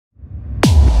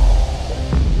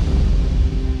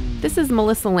This is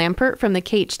Melissa Lampert from the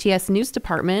KHTS News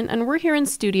Department, and we're here in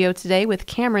studio today with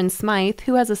Cameron Smyth,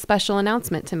 who has a special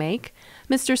announcement to make.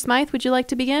 Mr. Smyth, would you like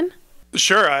to begin?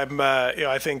 Sure.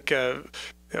 I think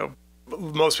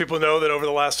most people know that over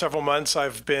the last several months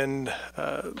I've been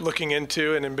looking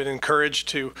into and have been encouraged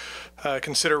to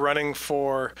consider running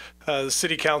for the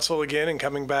City Council again and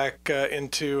coming back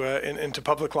into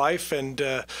public life.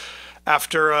 And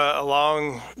after a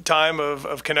long time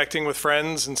of connecting with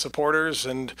friends and supporters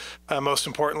and most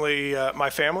importantly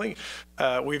my family,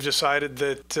 we've decided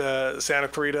that Santa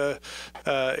Clarita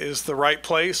is the right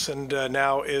place, and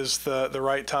now is the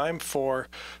right time for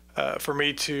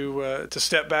me to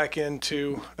step back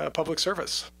into public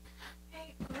service.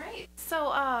 Okay, great.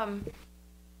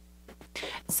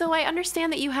 So I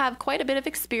understand that you have quite a bit of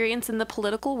experience in the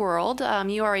political world.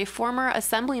 You are a former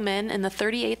assemblyman in the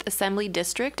 38th Assembly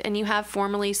District, and you have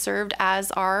formerly served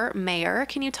as our mayor.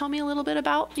 Can you tell me a little bit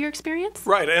about your experience?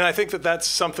 Right, and I think that that's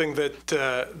something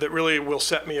that really will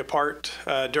set me apart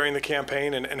during the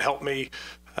campaign and help me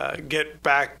get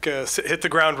back, hit the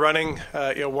ground running.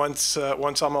 Once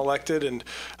I'm elected, and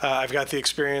I've got the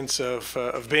experience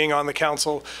of being on the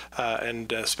council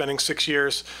and spending 6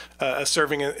 years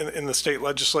serving in the state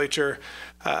legislature.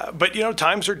 But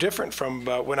times are different from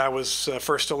when I was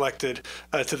first elected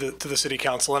to the city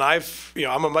council, and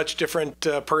I'm a much different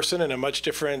person and a much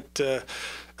different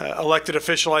elected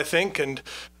official, I think, and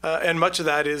much of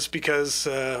that is because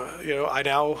I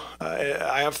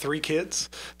have 3 kids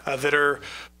that are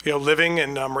living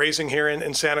and I'm raising here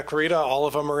in Santa Clarita. All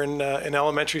of them are in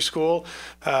elementary school.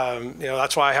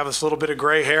 That's why I have this little bit of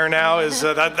gray hair now. Is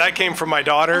that came from my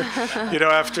daughter?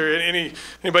 After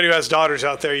anybody who has daughters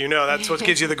out there, that's what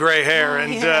gives you the gray hair,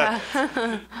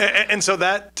 and so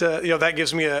that that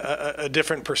gives me a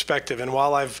different perspective. And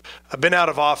while I've been out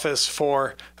of office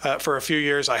for a few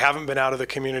years, I haven't been out of the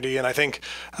community, and I think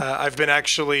I've been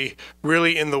actually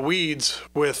really in the weeds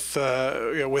with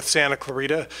Santa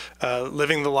Clarita,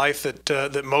 living the life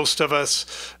that most of us,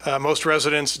 most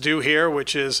residents do here,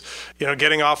 which is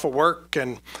getting off of work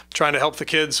and trying to help the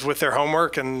kids with their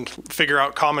homework and figure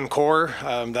out Common Core.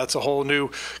 That's a whole new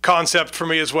concept for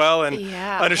me as well, and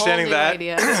understanding that.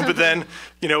 But then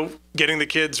getting the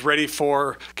kids ready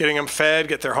for getting them fed,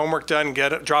 get their homework done,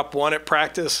 drop one at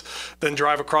practice, then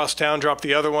drive across town, drop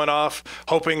the other one off,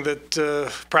 hoping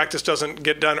that practice doesn't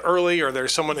get done early or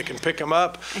there's someone that can pick them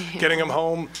up, getting them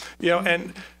home,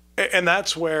 and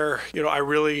that's where I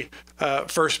really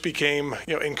first became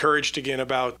encouraged again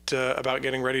about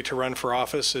getting ready to run for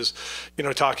office. Is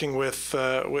talking with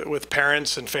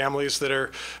parents and families that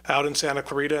are out in Santa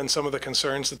Clarita and some of the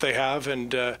concerns that they have,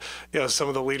 and some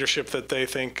of the leadership that they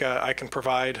think I can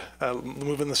provide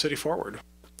moving the city forward.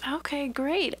 Okay,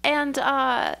 great. And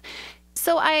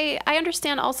so I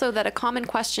understand also that a common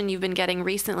question you've been getting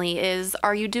recently is,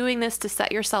 are you doing this to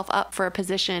set yourself up for a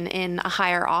position in a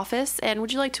higher office? And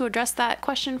would you like to address that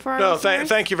question for our listeners?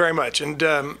 Thank you very much. And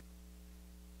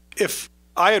if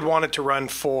I had wanted to run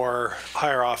for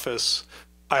higher office,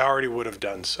 I already would have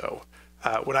done so.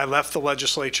 When I left the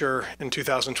legislature in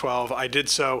 2012, I did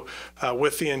so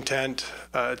with the intent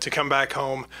to come back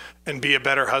home and be a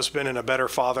better husband and a better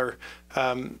father.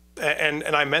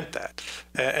 And I meant that.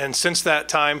 And since that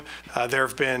time, there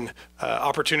have been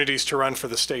opportunities to run for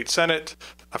the state Senate,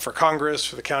 for Congress,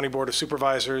 for the County Board of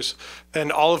Supervisors,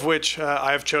 and all of which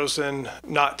I have chosen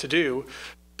not to do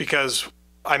because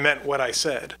I meant what I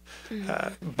said.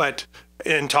 But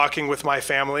in talking with my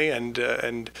family and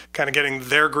kind of getting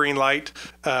their green light,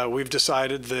 we've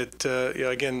decided that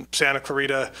again, Santa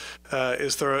Clarita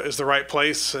is the right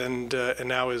place, and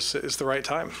now is the right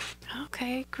time.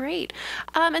 Okay, great.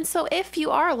 And so, if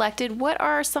you are elected, what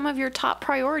are some of your top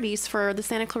priorities for the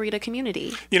Santa Clarita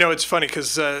community? It's funny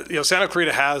because Santa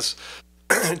Clarita has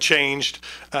changed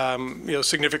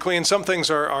significantly, and some things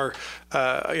are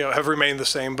have remained the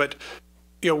same, but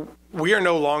we are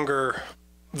no longer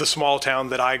the small town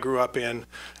that I grew up in.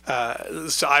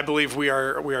 So I believe we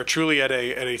are truly at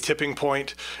a tipping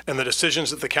point, and the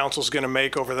decisions that the council is going to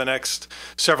make over the next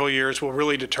several years will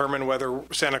really determine whether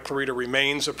Santa Clarita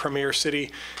remains a premier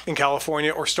city in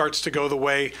California or starts to go the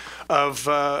way of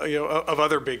of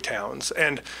other big towns.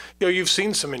 And you've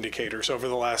seen some indicators over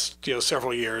the last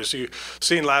several years. You've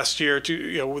seen last year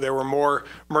there were more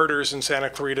murders in Santa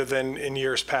Clarita than in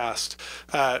years past.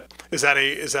 Is that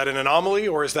an anomaly,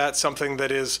 or is that something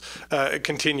that is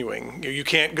continuing? You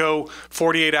can't go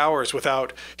 48 hours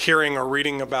without hearing or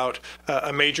reading about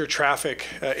a major traffic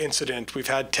incident. We've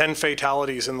had 10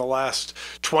 fatalities in the last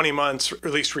 20 months,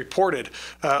 at least reported,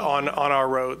 on our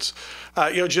roads.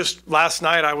 Just last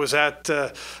night I was at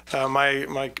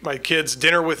my kids'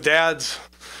 dinner with dads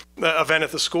event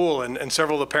at the school, and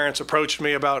several of the parents approached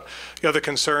me about the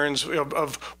concerns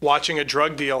of watching a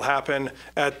drug deal happen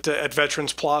at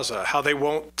Veterans Plaza, how they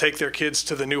won't take their kids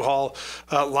to the Newhall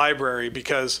library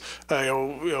because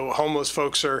homeless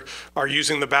folks are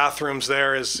using the bathrooms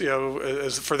there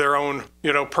as for their own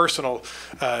personal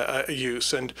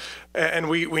use, and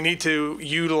we need to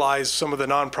utilize some of the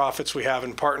nonprofits we have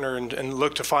and partner and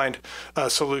look to find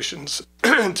solutions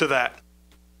to that.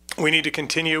 We need to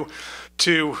continue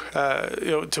to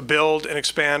build and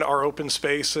expand our open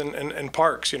space and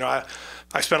parks.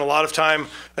 I spent a lot of time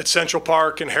at Central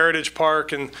Park and Heritage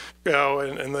Park and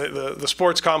the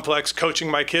sports complex coaching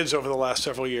my kids over the last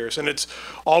several years, and it's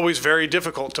always very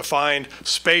difficult to find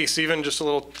space, even just a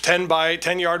little 10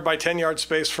 yard by 10 yard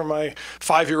space for my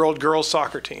 5-year-old girls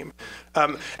soccer team.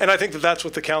 And I think that's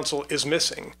what the council is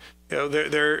missing.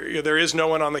 There is no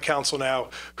one on the council now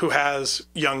who has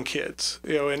young kids.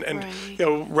 Right.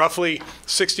 Roughly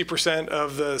 60%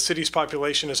 of the city's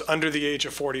population is under the age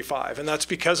of 45, and that's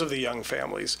because of the young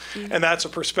families. Mm-hmm. And that's a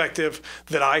perspective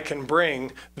that I can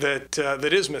bring that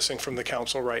is missing from the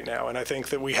council right now. And I think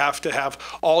that we have to have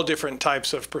all different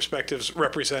types of perspectives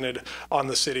represented on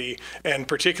the city, and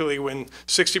particularly when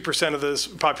 60% of this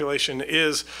population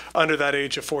is under that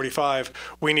age of 45,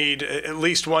 we need at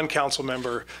least one council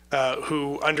member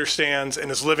who understands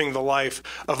and is living the life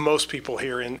of most people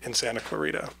here in Santa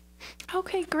Clarita.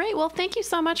 Okay, great. Well, thank you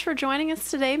so much for joining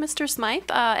us today, Mr. Smyth,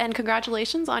 and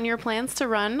congratulations on your plans to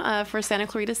run for Santa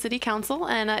Clarita City Council.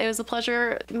 And it was a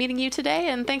pleasure meeting you today,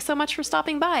 and thanks so much for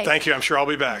stopping by. Thank you. I'm sure I'll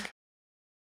be back.